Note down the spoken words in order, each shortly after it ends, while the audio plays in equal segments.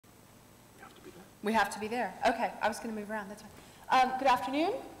We have to be there. Okay, I was going to move around. That's fine. Good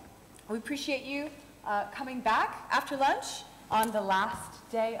afternoon. We appreciate you coming back after lunch on the last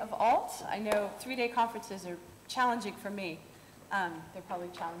day of ALT. I know 3-day conferences are challenging for me. They're probably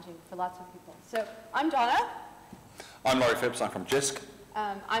challenging for lots of people. So I'm Donna. I'm Laurie Phipps. I'm from JISC.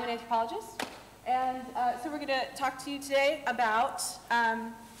 I'm an anthropologist. And so we're going to talk to you today about,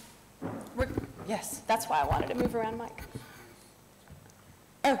 yes, that's why I wanted to move around Mike.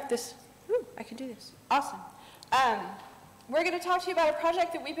 Oh, this, ooh, I can do this. Awesome. We're going to talk to you about a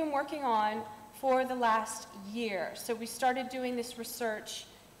project that we've been working on for the last year. So we started doing this research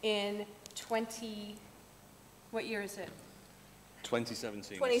in what year is it?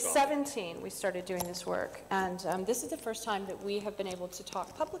 2017. 2017 we started doing this work. And this is the first time that we have been able to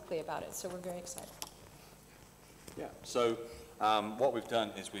talk publicly about it, so we're very excited. Yeah, so what we've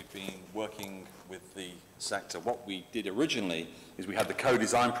done is we've been working with the sector. What we did originally is we had the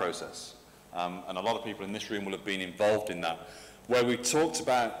co-design process, and a lot of people in this room will have been involved in that, where we talked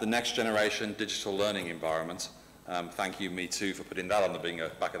about the next generation digital learning environment. Thank you, Me Too, for putting that on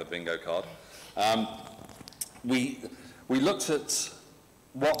the back of the bingo card. We looked at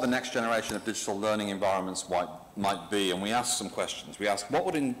what the next generation of digital learning environments might be, and we asked some questions. We asked, what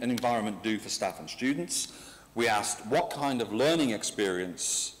would an environment do for staff and students? We asked, what kind of learning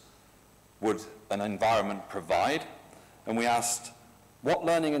experience would an environment provide? And we asked, what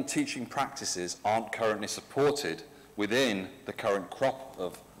learning and teaching practices aren't currently supported within the current crop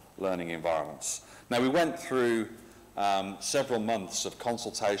of learning environments? Now, we went through several months of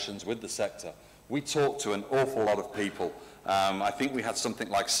consultations with the sector. We talked to an awful lot of people. I think we had something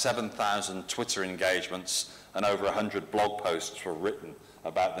like 7,000 Twitter engagements and over 100 blog posts were written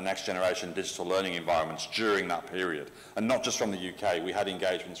about the next generation digital learning environments during that period. And not just from the UK, we had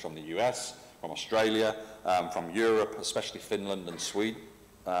engagements from the US, from Australia, from Europe, especially Finland and Sweden.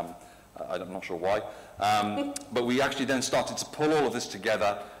 I'm not sure why. But we actually then started to pull all of this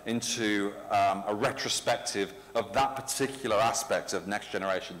together into a retrospective of that particular aspect of next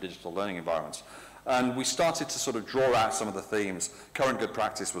generation digital learning environments. And we started to sort of draw out some of the themes. Current good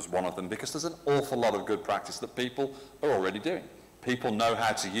practice was one of them, because there's an awful lot of good practice that people are already doing. People know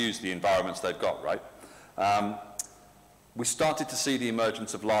how to use the environments they've got, right? We started to see the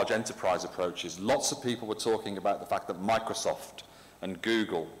emergence of large enterprise approaches. Lots of people were talking about the fact that Microsoft and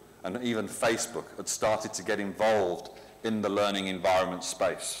Google and even Facebook had started to get involved in the learning environment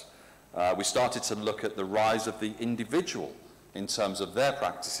space. We started to look at the rise of the individual in terms of their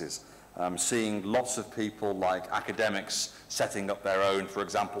practices, seeing lots of people like academics setting up their own, for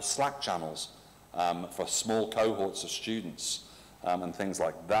example, Slack channels for small cohorts of students and things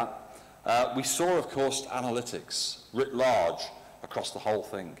like that. We saw, of course, analytics writ large across the whole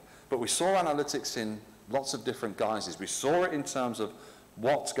thing. But we saw analytics in lots of different guises. We saw it in terms of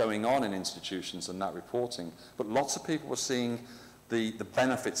what's going on in institutions and that reporting, but lots of people were seeing the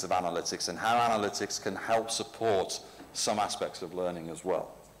benefits of analytics and how analytics can help support some aspects of learning as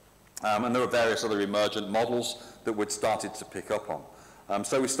well. And there were various other emergent models that we'd started to pick up on.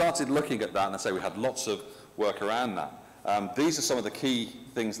 So we started looking at that, and I say we had lots of work around that. These are some of the key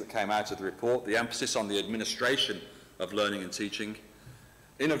things that came out of the report: the emphasis on the administration of learning and teaching,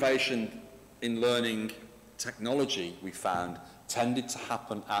 innovation in learning technology, we found, tended to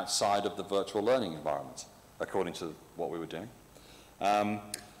happen outside of the virtual learning environment, according to what we were doing.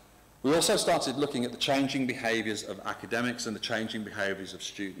 We also started looking at the changing behaviours of academics and the changing behaviours of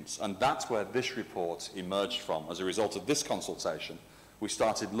students, and that's where this report emerged from. As a result of this consultation, we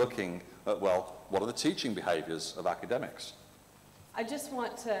started looking at, well, what are the teaching behaviours of academics? I just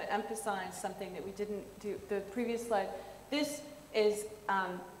want to emphasize something that we didn't do the previous slide. This is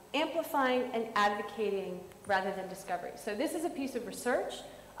amplifying and advocating rather than discovery. So this is a piece of research,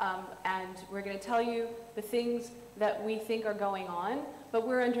 and we're going to tell you the things that we think are going on, but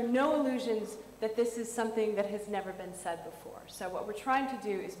we're under no illusions that this is something that has never been said before. So what we're trying to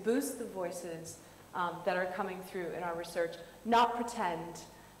do is boost the voices that are coming through in our research, not pretend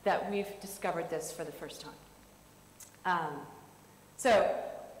that we've discovered this for the first time. So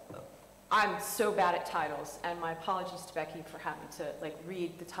I'm so bad at titles, and my apologies to Becky for having to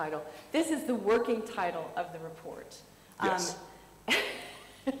read the title. This is the working title of the report. Yes.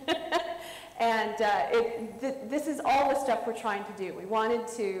 And this is all the stuff we're trying to do. We wanted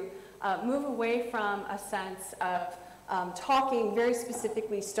to move away from a sense of talking very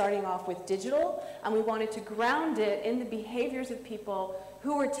specifically, starting off with digital, and we wanted to ground it in the behaviors of people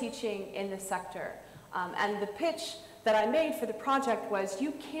who are teaching in the sector. And the pitch that I made for the project was,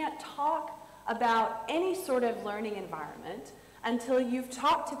 you can't talk about any sort of learning environment until you've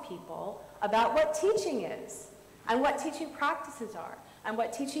talked to people about what teaching is, and what teaching practices are, and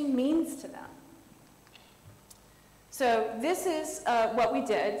what teaching means to them. So this is what we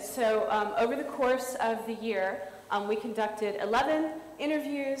did. So over the course of the year, we conducted 11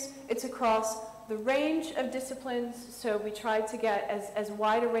 interviews. It's across the range of disciplines, so we tried to get as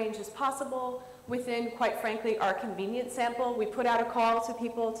wide a range as possible within, quite frankly, our convenience sample. We put out a call to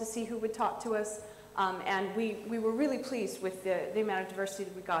people to see who would talk to us, and we were really pleased with the amount of diversity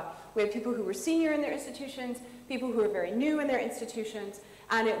that we got. We had people who were senior in their institutions, people who were very new in their institutions,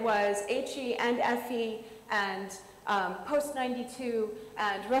 and it was HE and FE and Post 92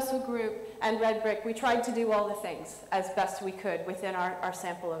 and Russell Group and Red Brick. We tried to do all the things as best we could within our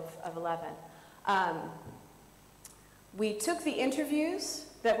sample of 11. We took the interviews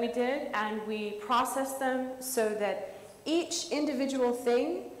that we did and we processed them so that each individual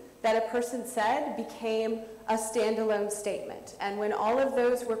thing that a person said became a standalone statement. And when all of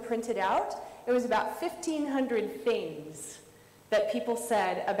those were printed out, it was about 1,500 things that people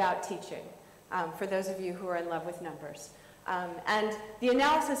said about teaching, for those of you who are in love with numbers. And the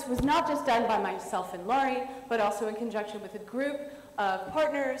analysis was not just done by myself and Laurie, but also in conjunction with a group of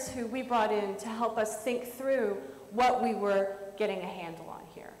partners who we brought in to help us think through what we were getting a handle on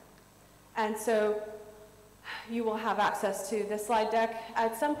here. And so you will have access to the slide deck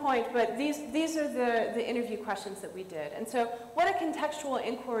at some point, but these are the interview questions that we did. And so what a contextual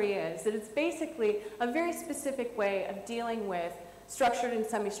inquiry is, that it's basically a very specific way of dealing with structured and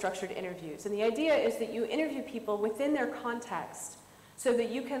semi-structured interviews. And the idea is that you interview people within their context so that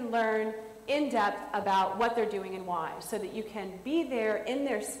you can learn in depth about what they're doing and why, so that you can be there in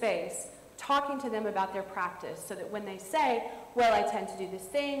their space talking to them about their practice, so that when they say, well, I tend to do this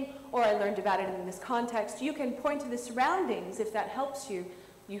thing, or I learned about it in this context, you can point to the surroundings if that helps you.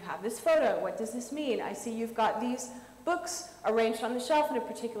 You have this photo, what does this mean? I see you've got these books arranged on the shelf in a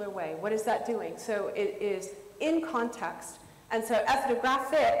particular way. What is that doing? So it is in context. And so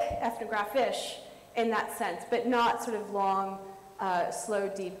ethnographic-ish in that sense, but not sort of long, slow,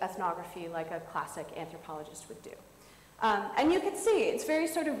 deep ethnography like a classic anthropologist would do. And you can see it's very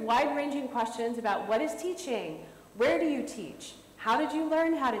sort of wide-ranging questions about what is teaching, where do you teach, how did you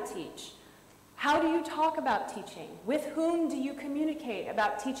learn how to teach, how do you talk about teaching, with whom do you communicate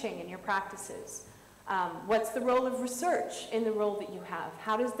about teaching in your practices, what's the role of research in the role that you have,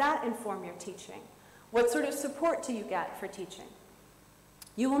 how does that inform your teaching, what sort of support do you get for teaching.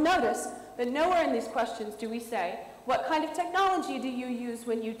 You will notice that nowhere in these questions do we say, what kind of technology do you use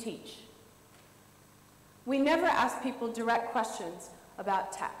when you teach? We never ask people direct questions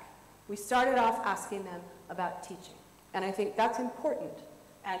about tech. We started off asking them about teaching. And I think that's important.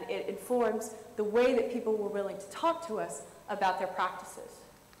 And it informs the way that people were willing to talk to us about their practices.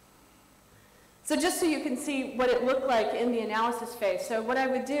 So just so you can see what it looked like in the analysis phase. So what I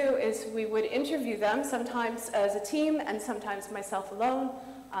would do is we would interview them, sometimes as a team and sometimes myself alone.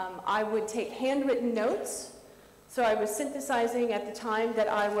 I would take handwritten notes. So I was synthesizing at the time that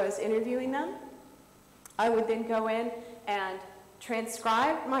I was interviewing them. I would then go in and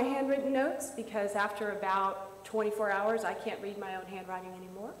transcribe my handwritten notes, because after about 24 hours, I can't read my own handwriting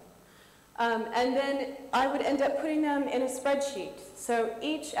anymore. And then I would end up putting them in a spreadsheet. So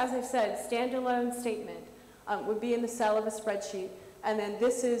each, as I said, standalone statement would be in the cell of a spreadsheet. And then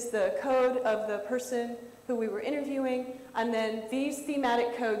this is the code of the person who we were interviewing. And then these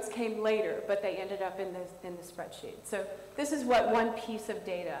thematic codes came later, but they ended up in the spreadsheet. So this is what one piece of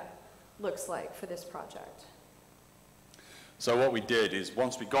data looks like for this project. So what we did is,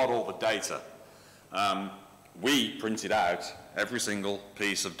 once we got all the data, we printed out every single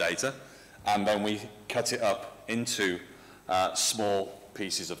piece of data, and then we cut it up into small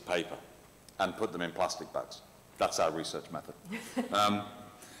pieces of paper and put them in plastic bags. That's our research method.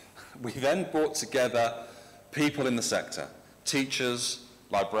 We then brought together people in the sector, teachers,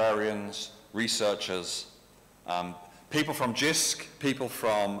 librarians, researchers, people from JISC, people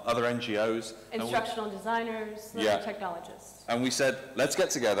from other NGOs. Instructional designers, learning technologists. And we said, let's get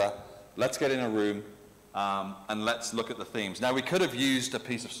together, let's get in a room, and let's look at the themes. Now, we could have used a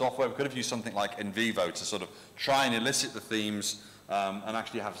piece of software, we could have used something like NVivo to sort of try and elicit the themes and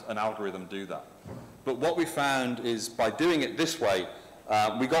actually have an algorithm do that. But what we found is, by doing it this way,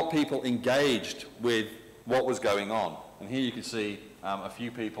 we got people engaged with what was going on. And here you can see a few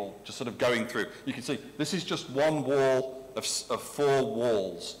people just sort of going through. You can see this is just one wall of 4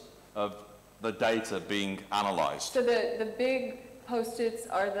 walls of the data being analyzed. So the big post-its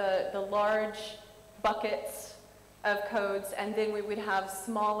are the large buckets of codes, and then we would have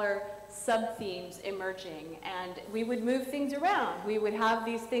smaller sub-themes emerging, and we would move things around. We would have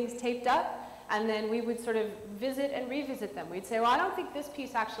these things taped up, and then we would sort of visit and revisit them. We'd say, well, I don't think this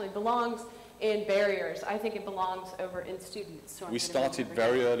piece actually belongs in barriers. I think it belongs over in students. So We started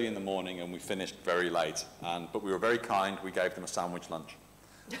very early in the morning and we finished very late, but we were very kind. We gave them a sandwich lunch.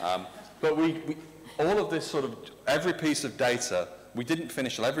 But all of this sort of, every piece of data, we didn't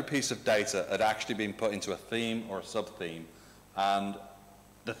finish till every piece of data had actually been put into a theme or a sub-theme, and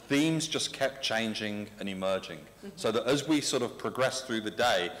the themes just kept changing and emerging. So that as we sort of progressed through the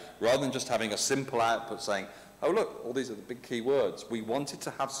day, rather than just having a simple output saying, oh look, all these are the big key words, we wanted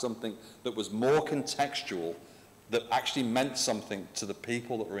to have something that was more contextual, that actually meant something to the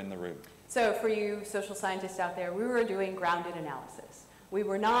people that were in the room. So for you social scientists out there, we were doing grounded analysis. We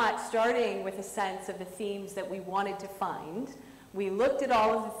were not starting with a sense of the themes that we wanted to find. We looked at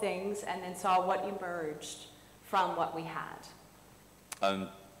all of the things and then saw what emerged from what we had. And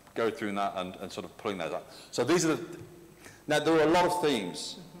go through that and sort of pulling those up. So these are now there are a lot of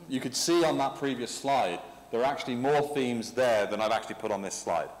themes. You could see on that previous slide, there are actually more themes there than I've actually put on this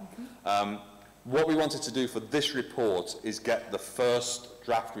slide. What we wanted to do for this report is get the first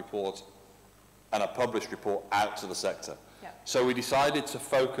draft report and a published report out to the sector. Yep. So we decided to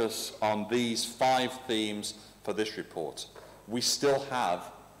focus on these 5 themes for this report. We still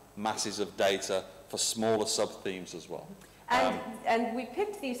have masses of data for smaller sub-themes as well. And we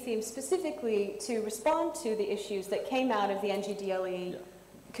picked these themes specifically to respond to the issues that came out of the NGDLE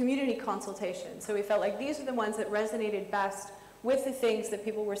community consultation. So we felt like these are the ones that resonated best with the things that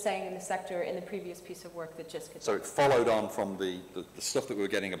people were saying in the sector in the previous piece of work that just did. So it followed on from the stuff that we were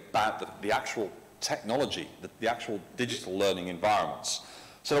getting about the actual technology, the actual digital learning environments.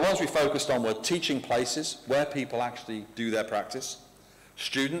 So the ones we focused on were teaching places, where people actually do their practice,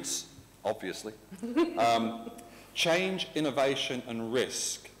 students, obviously. Change, innovation, and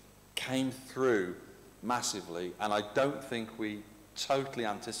risk came through massively, and I don't think we totally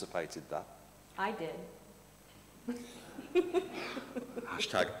anticipated that. I did.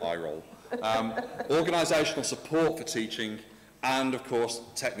 Hashtag eye roll. Organisational support for teaching, and of course,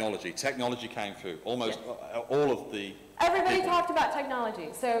 technology. Technology came through. Almost all of the Everybody people. talked about technology.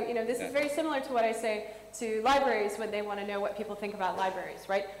 So, you know, this is very similar to what I say to libraries when they want to know what people think about libraries,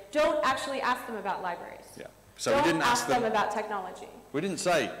 right? Don't actually ask them about libraries. Yeah. So Don't we didn't ask them about technology. We didn't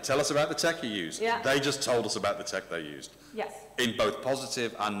say, tell us about the tech you use. Yeah. They just told us about the tech they used. Yes. In both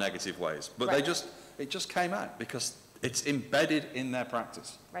positive and negative ways. But Right. it just came out because it's embedded in their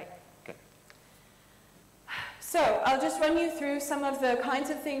practice. Right. Okay. So I'll just run you through some of the kinds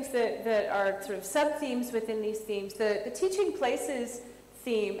of things that are sort of sub-themes within these themes. The teaching places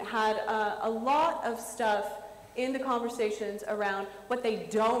theme had a lot of stuff in the conversations around what they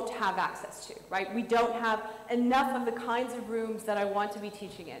don't have access to, right? We don't have enough of the kinds of rooms that I want to be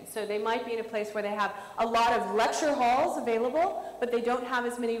teaching in. So they might be in a place where they have a lot of lecture halls available, but they don't have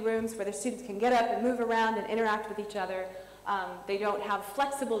as many rooms where the students can get up and move around and interact with each other. They don't have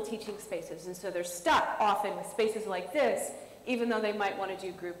flexible teaching spaces, and so they're stuck often with spaces like this, even though they might want to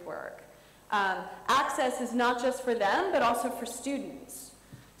do group work. Access is not just for them, but also for students.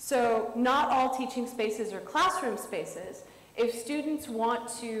 So not all teaching spaces are classroom spaces. If students want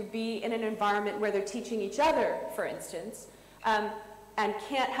to be in an environment where they're teaching each other, for instance, and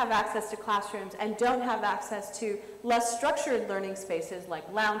can't have access to classrooms and don't have access to less structured learning spaces like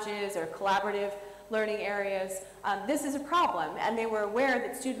lounges or collaborative learning areas, this is a problem. And they were aware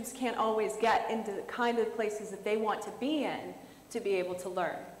that students can't always get into the kind of places that they want to be in to be able to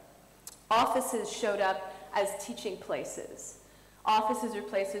learn. Offices showed up as teaching places. Offices are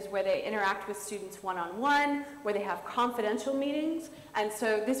places where they interact with students one-on-one, where they have confidential meetings. And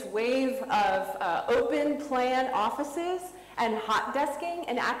so this wave of open plan offices and hot desking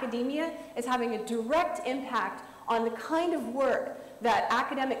in academia is having a direct impact on the kind of work that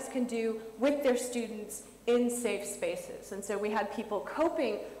academics can do with their students in safe spaces. And so we had people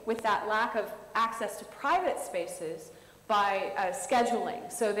coping with that lack of access to private spaces by scheduling.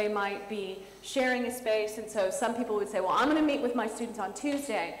 So they might be sharing a space, and so some people would say, well, I'm going to meet with my students on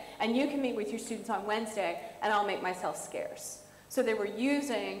Tuesday, and you can meet with your students on Wednesday, and I'll make myself scarce. So they were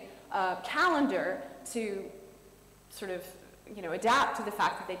using a calendar to sort of, you know, adapt to the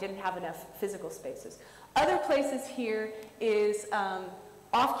fact that they didn't have enough physical spaces. Other places here is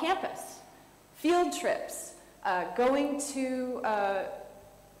off campus, field trips, going to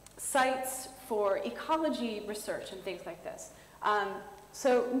sites for ecology research and things like this.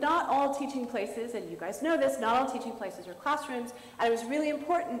 So not all teaching places, and you guys know this, not all teaching places are classrooms, and it was really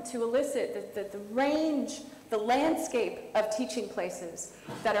important to elicit the range, the landscape of teaching places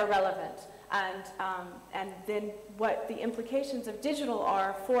that are relevant, and then what the implications of digital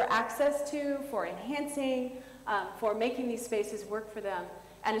are for access to, for enhancing, for making these spaces work for them,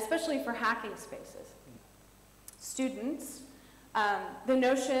 and especially for hacking spaces. Students, the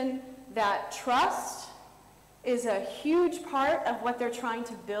notion that trust is a huge part of what they're trying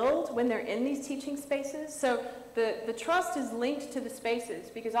to build when they're in these teaching spaces. So the trust is linked to the spaces,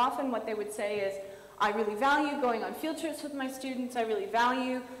 because often what they would say is, I really value going on field trips with my students, I really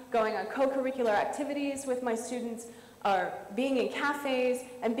value going on co-curricular activities with my students, or being in cafes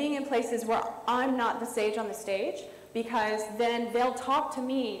and being in places where I'm not the sage on the stage, because then they'll talk to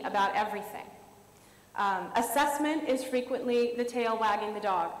me about everything. Assessment is frequently the tail wagging the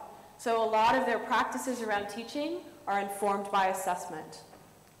dog. So a lot of their practices around teaching are informed by assessment.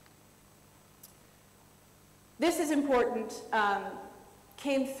 This is important,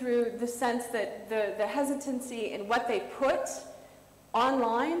 came through the sense that the hesitancy in what they put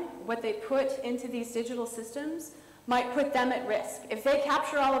online, what they put into these digital systems, might put them at risk. If they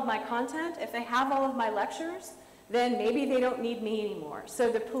capture all of my content, if they have all of my lectures, then maybe they don't need me anymore.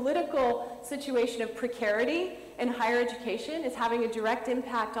 So the political situation of precarity in higher education is having a direct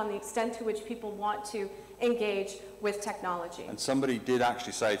impact on the extent to which people want to engage with technology. And somebody did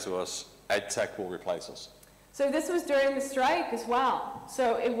actually say to us, EdTech will replace us. So this was during the strike as well.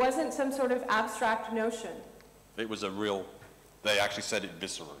 So it wasn't some sort of abstract notion. It was a real, they actually said it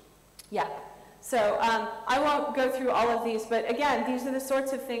viscerally. Yeah. So I won't go through all of these, but again, these are the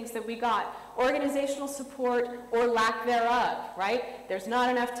sorts of things that we got. Organizational support or lack thereof, right? There's not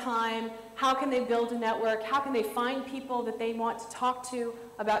enough time. How can they build a network? How can they find people that they want to talk to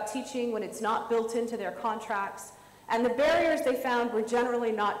about teaching when it's not built into their contracts? And the barriers they found were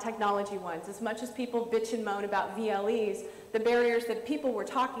generally not technology ones. As much as people bitch and moan about VLEs, the barriers that people were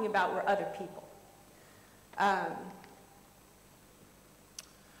talking about were other people. I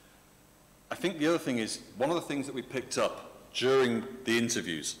think the other thing is, one of the things that we picked up during the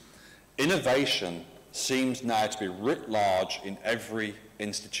interviews, innovation seems now to be writ large in every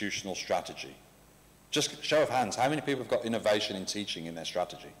institutional strategy. Just show of hands, how many people have got innovation in teaching in their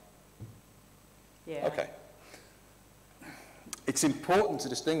strategy? Yeah. Okay. It's important to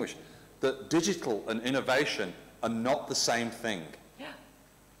distinguish that digital and innovation are not the same thing. Yeah.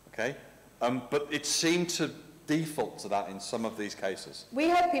 Okay? But it seemed to default to that in some of these cases. We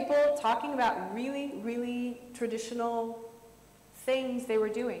had people talking about really, really traditional things they were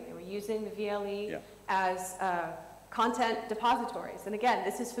doing. They were using the VLE as content depositories. And again,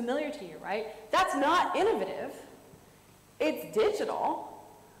 this is familiar to you, right? That's not innovative. It's digital,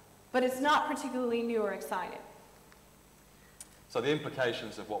 but it's not particularly new or exciting. So the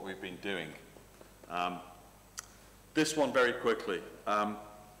implications of what we've been doing. This one very quickly.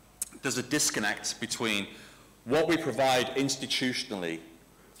 There's a disconnect between what we provide institutionally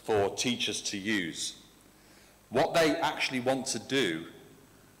for teachers to use, what they actually want to do,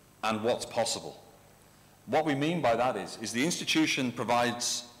 and what's possible. What we mean by that is the institution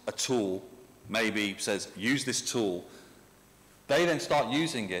provides a tool, maybe says, use this tool. They then start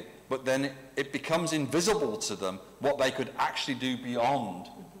using it, but then it becomes invisible to them what they could actually do beyond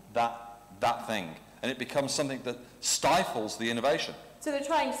that thing. And it becomes something that stifles the innovation. So they're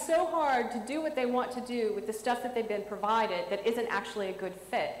trying so hard to do what they want to do with the stuff that they've been provided that isn't actually a good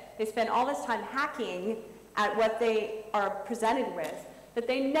fit. They spend all this time hacking at what they are presented with that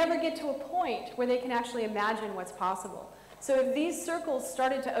they never get to a point where they can actually imagine what's possible. So if these circles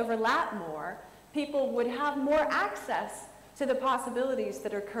started to overlap more, people would have more access to the possibilities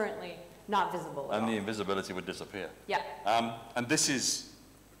that are currently not visible at all. And the invisibility would disappear. Yeah. And this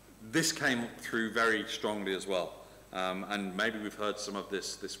came through very strongly as well. And maybe we've heard some of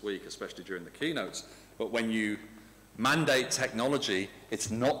this week, especially during the keynotes, but when you mandate technology,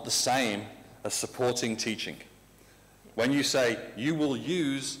 it's not the same as supporting teaching. When you say, you will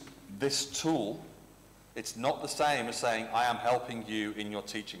use this tool, it's not the same as saying, I am helping you in your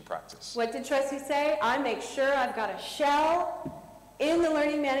teaching practice. What did Tracy say? I make sure I've got a shell in the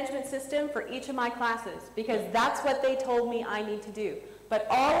learning management system for each of my classes, because that's what they told me I need to do. But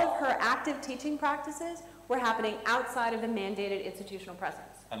all of her active teaching practices were happening outside of the mandated institutional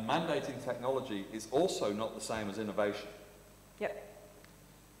presence. And mandating technology is also not the same as innovation. Yep.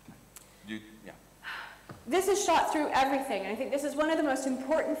 Yeah. This is shot through everything, and I think this is one of the most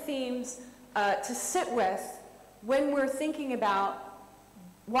important themes to sit with when we're thinking about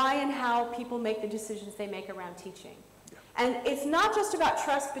why and how people make the decisions they make around teaching. Yeah. And it's not just about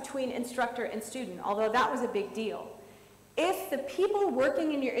trust between instructor and student, although that was a big deal. If the people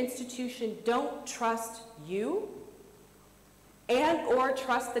working in your institution don't trust you and or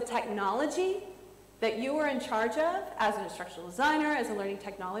trust the technology that you are in charge of as an instructional designer, as a learning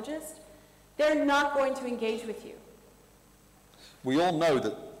technologist, they're not going to engage with you. We all know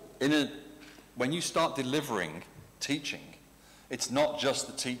that when you start delivering teaching, it's not just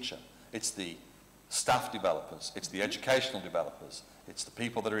the teacher, it's the staff developers, it's the educational developers, it's the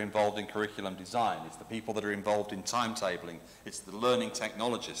people that are involved in curriculum design, it's the people that are involved in timetabling, it's the learning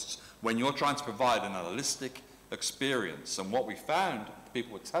technologists. When you're trying to provide an holistic experience, and what we found,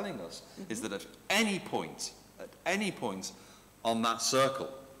 people were telling us, is that at any point on that circle,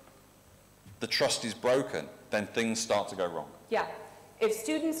 the trust is broken, then things start to go wrong. Yeah. If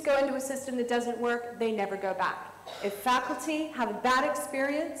students go into a system that doesn't work, they never go back. If faculty have a bad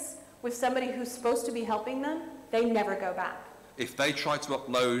experience with somebody who's supposed to be helping them, they never go back. If they try to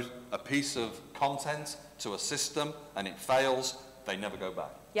upload a piece of content to a system and it fails, they never go back.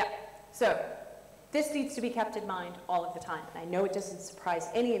 Yeah. So this needs to be kept in mind all of the time. And I know it doesn't surprise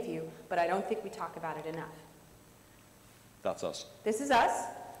any of you, but I don't think we talk about it enough. That's us. This is us,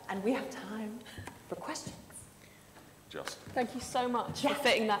 and we have time for questions. Just. Thank you so much for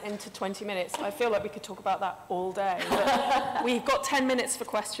fitting that into 20 minutes. I feel like we could talk about that all day. But we've got 10 minutes for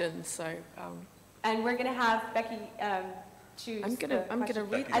questions, so... And we're going to have Becky choose I'm gonna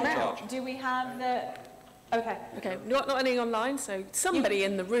read them out. Do we have the... Okay. Okay, not any online, so somebody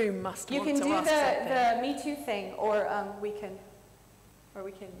in the room must You want can to do ask the Me Too thing, or we can...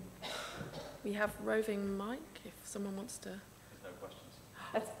 We have roving mic, if someone wants to... There's no questions.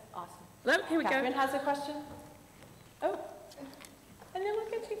 That's awesome. No, here we Catherine go. has a question. Oh, and then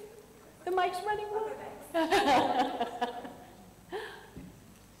look at you. The mic's running low.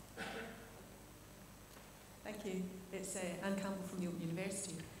 Thank you. It's Anne Campbell from the Open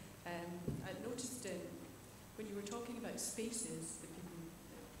University. I noticed when you were talking about spaces that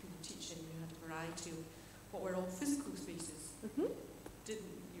people teach in, you had a variety of what were all physical spaces.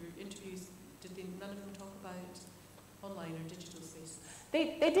 Your interviews, none of them talk about online or digital spaces?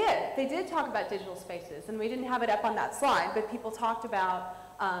 They did. They did talk about digital spaces, and we didn't have it up on that slide, but people talked about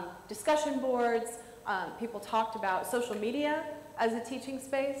discussion boards, people talked about social media as a teaching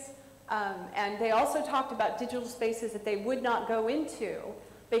space, and they also talked about digital spaces that they would not go into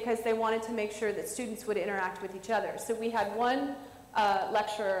because they wanted to make sure that students would interact with each other. So we had one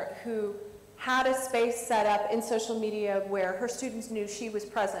lecturer who had a space set up in social media where her students knew she was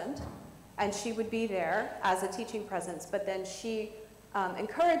present, and she would be there as a teaching presence, but then she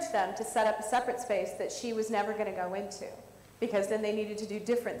encouraged them to set up a separate space that she was never going to go into, because then they needed to do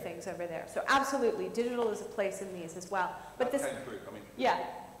different things over there. So absolutely, digital is a place in these as well. But that this, came through. I mean, yeah.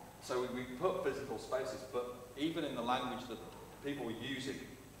 So we put physical spaces, but even in the language that people were using,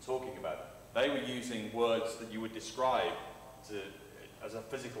 talking about it, they were using words that you would describe as a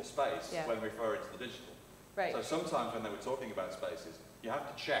physical space when referring to the digital. Right. So sometimes when they were talking about spaces, you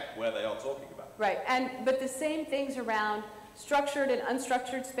have to check where they are talking about. Right, but the same things around structured and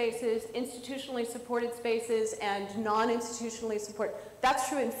unstructured spaces, institutionally supported spaces, and non-institutionally supported. That's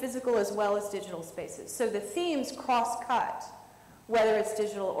true in physical as well as digital spaces. So the themes cross-cut, whether it's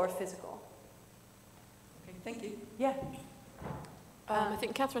digital or physical. Okay, thank you. Yeah. I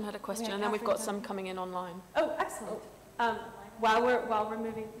think Catherine had a question, and then we've got some coming in online. Oh, excellent. While we're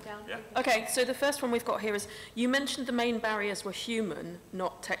moving down. Yeah. Okay, so the first one we've got here is, you mentioned the main barriers were human,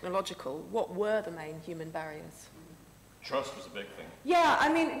 not technological. What were the main human barriers? Trust was a big thing. Yeah,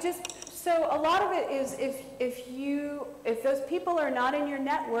 I mean, so a lot of it is if those people are not in your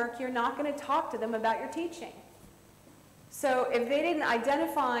network, you're not going to talk to them about your teaching. So if they didn't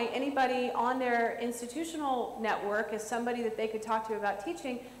identify anybody on their institutional network as somebody that they could talk to about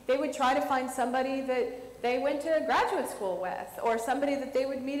teaching, they would try to find somebody that they went to graduate school with, or somebody that they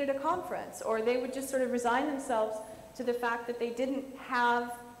would meet at a conference, or they would just sort of resign themselves to the fact that they didn't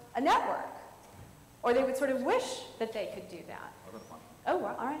have a network, or they would sort of wish that they could do that. I don't mind. Oh,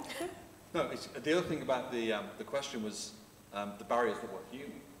 well, all right, good. No, the other thing about the question was the barriers that were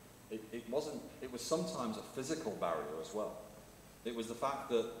human. It was sometimes a physical barrier as well. It was the fact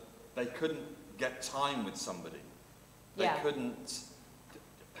that they couldn't get time with somebody. They couldn't,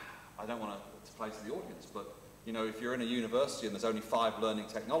 I don't want to play to the audience, but you know, if you're in a university and there's only 5 learning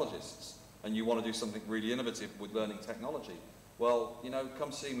technologists and you want to do something really innovative with learning technology, well, you know,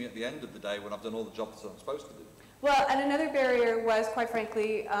 come see me at the end of the day when I've done all the jobs that I'm supposed to do. Well, and another barrier was, quite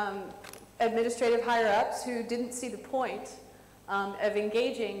frankly, administrative higher-ups who didn't see the point of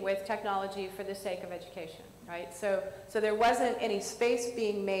engaging with technology for the sake of education, right? So there wasn't any space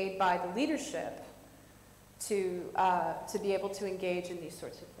being made by the leadership to be able to engage in these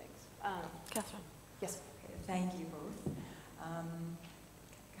sorts of things. Catherine. Yes. Thank you both.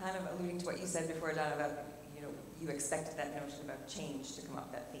 Kind of alluding to what you said before, Don, about, you know, you expected that notion about change to come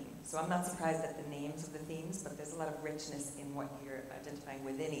up, that theme. So I'm not surprised at the names of the themes, but there's a lot of richness in what you're identifying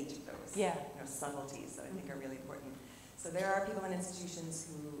within each of those. Yeah. You know, subtleties that I think are really important. So there are people in institutions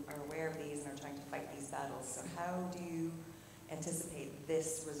who are aware of these and are trying to fight these battles. So how do you anticipate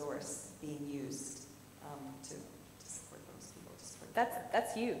this resource being used to support those people? To support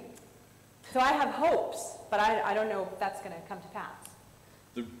That's you. So I have hopes, but I don't know if that's going to come to pass.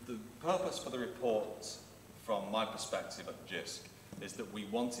 The purpose for the report, from my perspective at JISC, is that we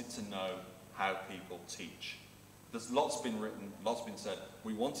wanted to know how people teach. There's lots been written, lots been said.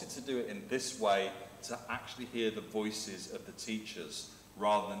 We wanted to do it in this way to actually hear the voices of the teachers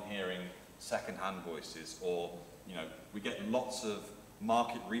rather than hearing second-hand voices, or, you know, we get lots of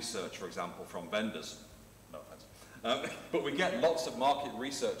market research, for example, from vendors. No offense. But we get lots of market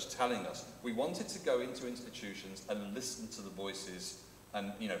research telling us. We wanted to go into institutions and listen to the voices,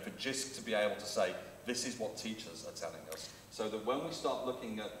 and, you know, for JISC to be able to say, this is what teachers are telling us, so that when we start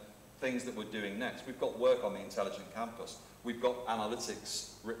looking at things that we're doing next, we've got work on the Intelligent Campus, we've got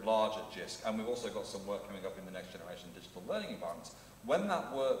analytics writ large at JISC, and we've also got some work coming up in the next generation digital learning environments. When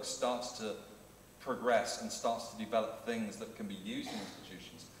that work starts to progress and starts to develop things that can be used in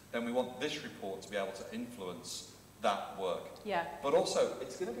institutions, then we want this report to be able to influence that work. Yeah. But also,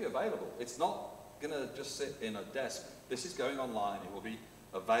 it's going to be available. It's not going to just sit in a desk. This is going online. It will be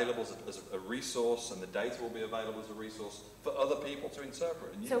available as a resource, and the data will be available as a resource for other people to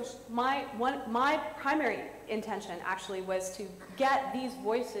interpret and use. So my primary intention actually was to get these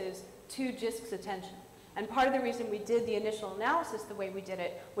voices to JISC's attention. And part of the reason we did the initial analysis the way we did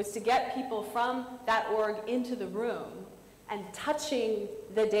it was to get people from that org into the room and touching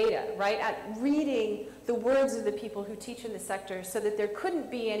the data, right? At reading the words of the people who teach in the sector, so that there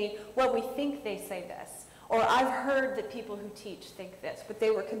couldn't be any, well, we think they say this, or I've heard that people who teach think this, but they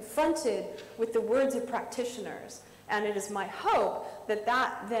were confronted with the words of practitioners. And it is my hope that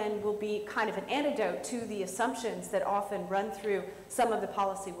that then will be kind of an antidote to the assumptions that often run through some of the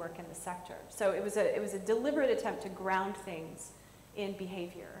policy work in the sector. So it was a deliberate attempt to ground things in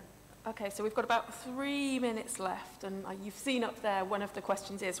behavior. Okay, so we've got about 3 minutes left, and you've seen up there one of the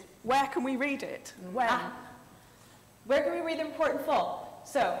questions is, where can we read it and when? Where can we read the report in full?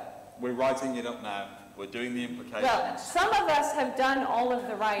 So we're writing it up now. We're doing the implications. well, some of us have done all of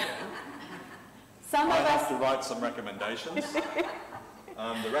the writing. Some of I us have to write some recommendations.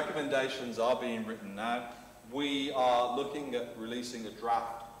 The recommendations are being written now. We are looking at releasing a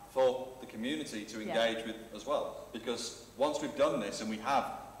draft for the community to engage with as well. Because once we've done this, and we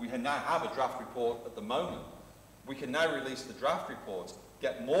now have a draft report at the moment, we can now release the draft report,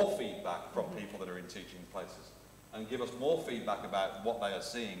 get more feedback from people that are in teaching places, and give us more feedback about what they are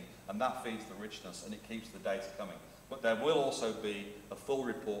seeing, and that feeds the richness and it keeps the data coming. But there will also be a full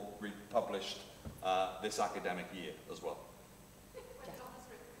report republished this academic year as well.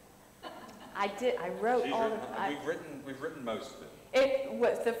 I wrote She's all written, of we've written most of it. it.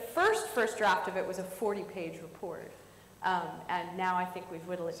 Was the first draft of it was a 40-page report, and now I think we've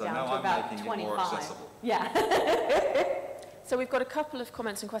whittled it So down now to I'm about making 25. it more accessible. Yeah. So we've got a couple of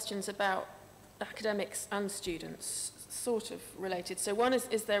comments and questions about academics and students, sort of related. So one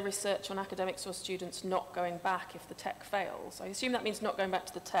is there research on academics or students not going back if the tech fails? I assume that means not going back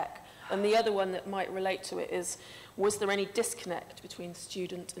to the tech. And the other one that might relate to it is, was there any disconnect between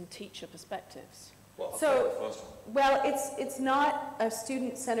student and teacher perspectives? Well, I'll So- take the first one. Well, it's not a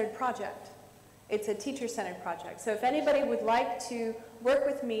student-centered project. It's a teacher-centered project. So if anybody would like to work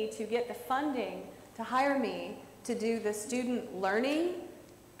with me to get the funding to hire me to do the student learning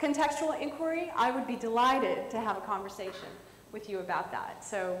contextual inquiry, I would be delighted to have a conversation with you about that.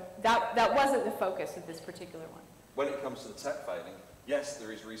 So that wasn't the focus of this particular one. When it comes to the tech failing, yes,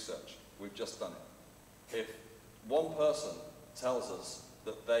 there is research. We've just done it. If one person tells us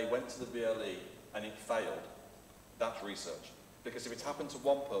that they went to the BLE and it failed, that's research. Because if it's happened to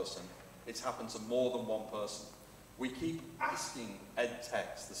one person, it's happened to more than one person. We keep asking ed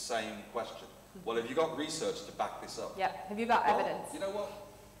techs the same question. Well, have you got research to back this up? Yep. Have you got Well, evidence? You know what?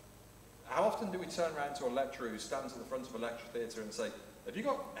 How often do we turn around to a lecturer who stands at the front of a lecture theatre and say, have you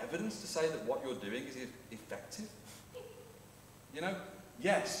got evidence to say that what you're doing is effective? You know,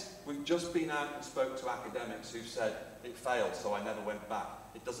 yes, we've just been out and spoke to academics who've said it failed, so I never went back.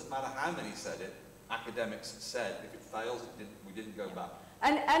 It doesn't matter how many said it, academics said if it fails, we didn't go back.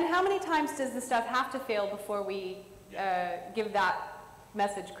 And how many times does the stuff have to fail before we give that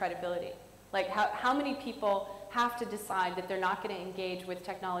message credibility? Like how many people have to decide that they're not going to engage with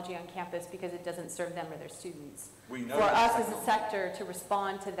technology on campus because it doesn't serve them or their students? We know for us as a technology. sector to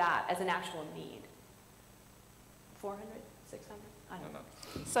respond to that as an actual need. 400, 600? I don't know.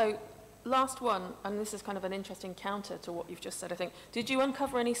 So last one, and this is kind of an interesting counter to what you've just said, I think. Did you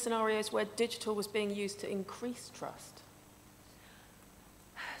uncover any scenarios where digital was being used to increase trust?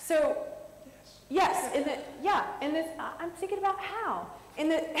 So, yes, I'm thinking about how. in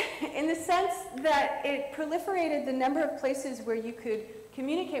the sense that it proliferated the number of places where you could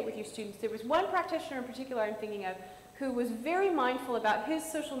communicate with your students. There was one practitioner in particular I'm thinking of who was very mindful about his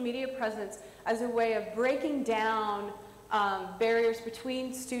social media presence as a way of breaking down barriers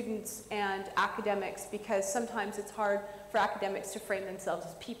between students and academics, because sometimes it's hard for academics to frame themselves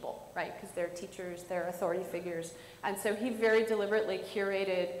as people, right? Because they're teachers, they're authority figures. And so he very deliberately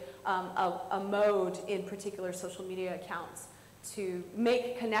curated a mode in particular social media accounts to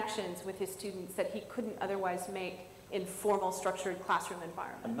make connections with his students that he couldn't otherwise make in formal structured classroom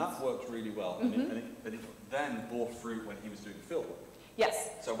environments. And that worked really well. And it then bore fruit when he was doing fieldwork. Yes.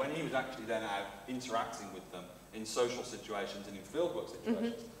 So when he was actually then out interacting with them in social situations and in fieldwork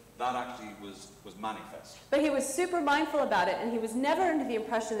situations, that actually was manifest. But he was super mindful about it, and he was never under the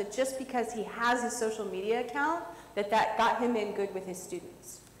impression that just because he has a social media account, that got him in good with his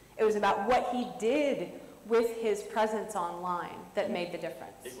students. It was about what he did with his presence online that made the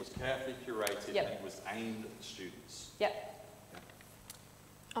difference. It was carefully curated, Yep. and it was aimed at the students. Yep,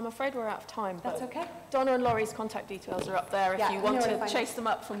 I'm afraid we're out of time. that's but okay. Donna and Laurie's contact details are up there if Yeah, you I want know where to to find chase them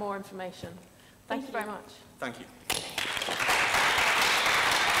up for more information. Thank you very much. Thank you.